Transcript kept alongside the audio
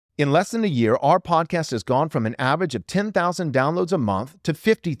In less than a year, our podcast has gone from an average of 10,000 downloads a month to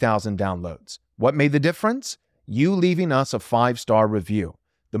 50,000 downloads. What made the difference? You leaving us a 5-star review.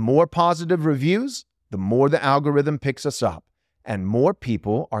 The more positive reviews, the more the algorithm picks us up, and more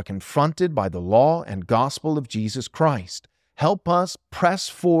people are confronted by the law and gospel of Jesus Christ. Help us press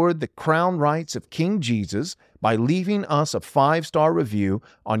forward the crown rights of King Jesus by leaving us a 5-star review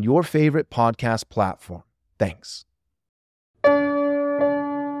on your favorite podcast platform. Thanks.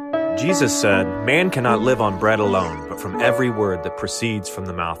 Jesus said, "Man cannot live on bread alone, but from every word that proceeds from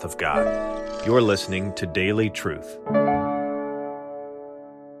the mouth of God." You're listening to Daily Truth.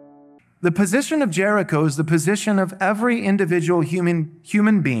 The position of Jericho is the position of every individual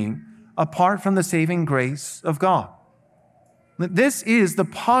human being apart from the saving grace of God. This is the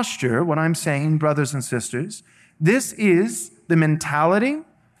posture, what I'm saying, brothers and sisters. This is the mentality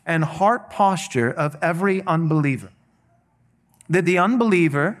and heart posture of every unbeliever. That the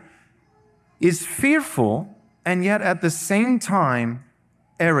unbeliever is fearful and yet at the same time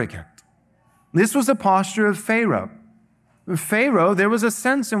arrogant. This was the posture of Pharaoh. Pharaoh, there was a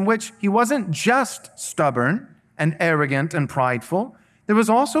sense in which he wasn't just stubborn and arrogant and prideful. There was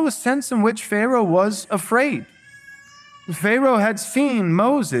also a sense in which Pharaoh was afraid. Pharaoh had seen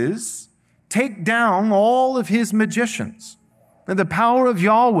Moses take down all of his magicians. And the power of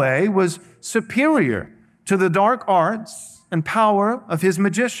Yahweh was superior to the dark arts and power of his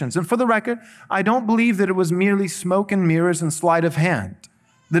magicians. And for the record, I don't believe that it was merely smoke and mirrors and sleight of hand.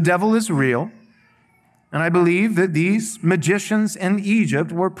 The devil is real. And I believe that these magicians in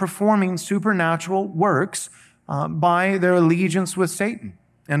Egypt were performing supernatural works by their allegiance with Satan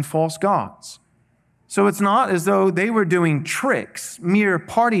and false gods. So it's not as though they were doing tricks, mere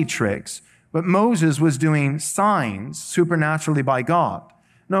party tricks, but Moses was doing signs supernaturally by God.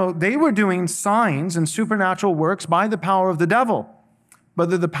 No, they were doing signs and supernatural works by the power of the devil, but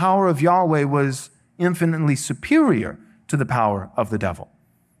that the power of Yahweh was infinitely superior to the power of the devil.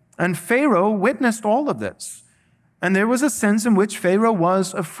 And Pharaoh witnessed all of this. And there was a sense in which Pharaoh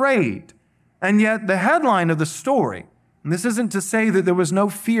was afraid. And yet the headline of the story, and this isn't to say that there was no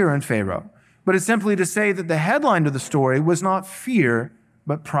fear in Pharaoh, but it's simply to say that the headline of the story was not fear,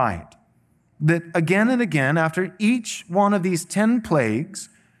 but pride. That again and again, after each one of these 10 plagues,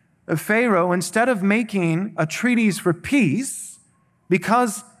 Pharaoh, instead of making a treatise for peace,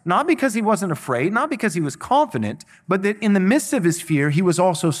 not because he wasn't afraid, not because he was confident, but that in the midst of his fear, he was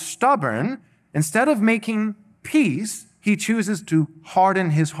also stubborn. Instead of making peace, he chooses to harden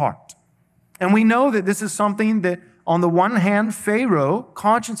his heart. And we know that this is something that, on the one hand, Pharaoh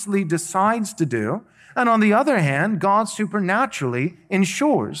consciously decides to do, and on the other hand, God supernaturally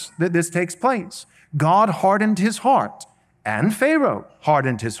ensures that this takes place. God hardened his heart, and Pharaoh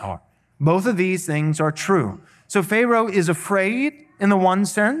hardened his heart. Both of these things are true. So Pharaoh is afraid in the one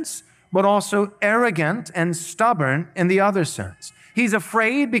sense, but also arrogant and stubborn in the other sense. He's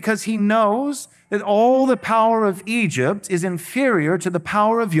afraid because he knows that all the power of Egypt is inferior to the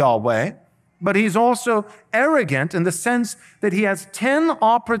power of Yahweh, but he's also arrogant in the sense that he has 10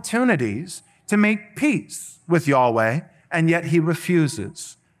 opportunities to make peace with Yahweh, and yet he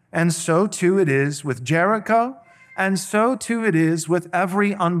refuses. And so too it is with Jericho, and so too it is with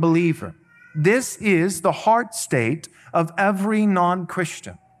every unbeliever. This is the heart state of every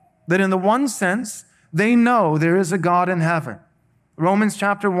non-Christian, that in the one sense, they know there is a God in heaven. Romans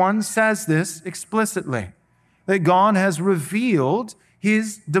chapter 1 says this explicitly, that God has revealed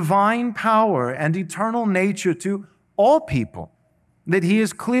his divine power and eternal nature to all people, that he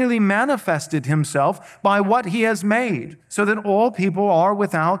has clearly manifested himself by what he has made, so that all people are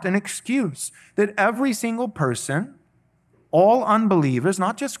without an excuse, that every single person, all unbelievers,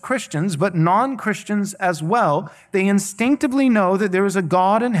 not just Christians, but non-Christians as well, they instinctively know that there is a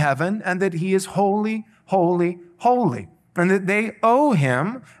God in heaven and that he is holy, holy, holy, and that they owe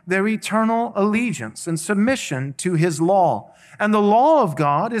him their eternal allegiance and submission to his law. And the law of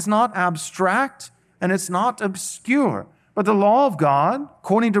God is not abstract and it's not obscure, but the law of God,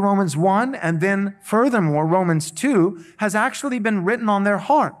 according to Romans 1, and then furthermore Romans 2, has actually been written on their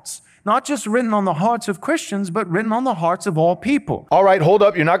hearts. Not just written on the hearts of Christians, but written on the hearts of all people. All right, hold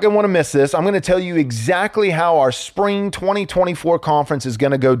up. You're not going to want to miss this. I'm going to tell you exactly how our spring 2024 conference is going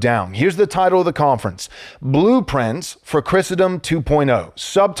to go down. Here's the title of the conference: Blueprints for Christendom 2.0.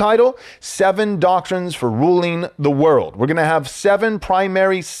 Subtitle: 7 Doctrines for Ruling the World. We're going to have 7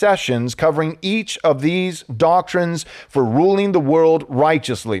 primary sessions covering each of these doctrines for ruling the world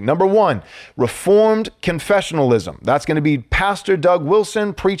righteously. Number 1, Reformed Confessionalism. That's going to be Pastor Doug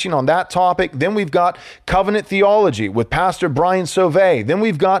Wilson preaching on that topic. Then we've got covenant theology with Pastor Brian Sauvé. Then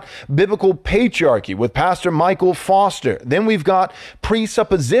we've got biblical patriarchy with Pastor Michael Foster. Then we've got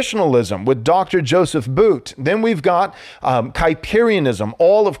presuppositionalism with Dr. Joseph Boot. Then we've got Kuyperianism,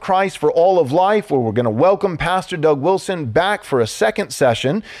 all of Christ for all of life, where we're going to welcome Pastor Doug Wilson back for a second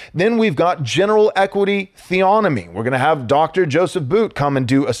session. Then we've got general equity theonomy. We're going to have Dr. Joseph Boot come and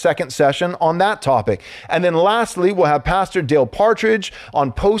do a second session on that topic. And then lastly, we'll have Pastor Dale Partridge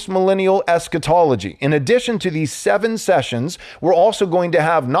on postmillennial eschatology. In addition to these 7 sessions, we're also going to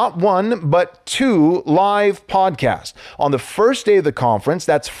have not 1, but 2 live podcasts. On the first day of the conference,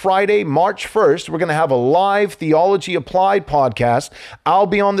 that's Friday, March 1st, we're going to have a live Theology Applied podcast. I'll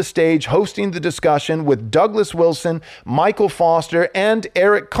be on the stage hosting the discussion with Douglas Wilson, Michael Foster, and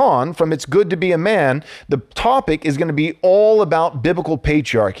Eric Kahn from It's Good to Be a Man. The topic is going to be all about biblical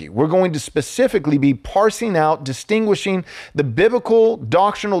patriarchy. We're going to specifically be parsing out, distinguishing the biblical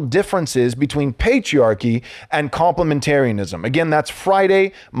doctrinal differences between patriarchy and complementarianism. Again, that's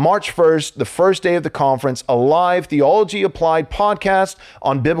Friday, March 1st, the first day of the conference, a live Theology Applied podcast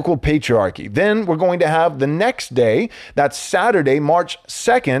on biblical patriarchy. Then we're going to have the next day, that's Saturday, March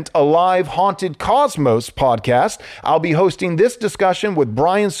 2nd, a live Haunted Cosmos podcast. I'll be hosting this discussion with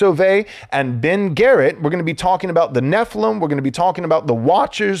Brian Sauvé and Ben Garrett. We're going to be talking about the Nephilim. We're going to be talking about the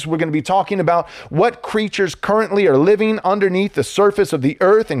Watchers. We're going to be talking about what creatures currently are living underneath the surface of the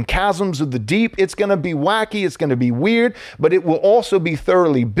earth and chasms of the deep. It's going to be wacky. It's going to be weird, but it will also be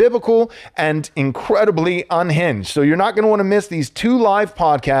thoroughly biblical and incredibly unhinged. So you're not going to want to miss these 2 live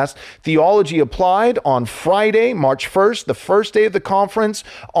podcasts, Theology Applied on Friday, March 1st, the first day of the conference,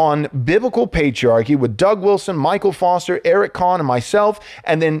 on biblical patriarchy with Doug Wilson, Michael Foster, Eric Kahn, and myself.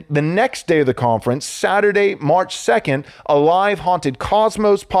 And then the next day of the conference, Saturday, March 2nd, a live Haunted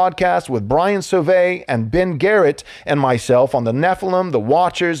Cosmos podcast with Brian Sauvé and Ben Garrett and myself on the Nephilim, the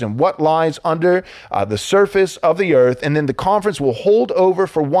Watchers, and what lies under the surface of the earth. And then the conference will hold over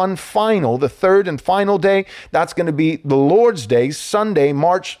for one final, the third and final day. That's going to be the Lord's Day, Sunday,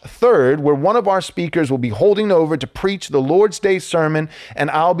 March 3rd, where one of our speakers will be holding over to preach the Lord's Day sermon, and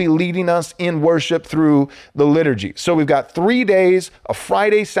I'll be leading us in worship through the liturgy. So we've got 3 days, a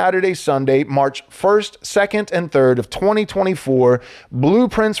Friday, Saturday, Sunday, March 1st, 2nd, and 3rd of 2024,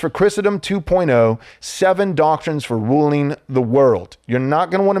 Blueprints for Christendom 2.0, 7 doctrines for ruling the world. You're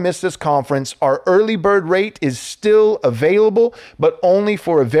not going to want to miss this conference. Our early bird rate is still available, but only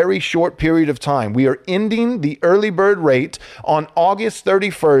for a very short period of time. We are ending the early bird rate on August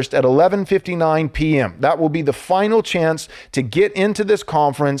 31st at 11:59 p.m. That will be the final chance to get into this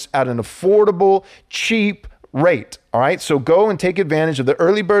conference at an affordable, cheap rate. All right, so go and take advantage of the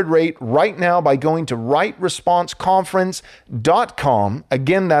early bird rate right now by going to rightresponseconference.com.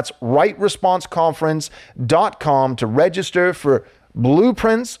 Again, that's rightresponseconference.com to register for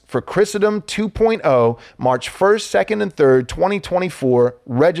Blueprints for Christendom 2.0, March 1st, 2nd, and 3rd, 2024.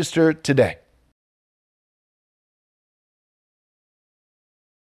 Register today.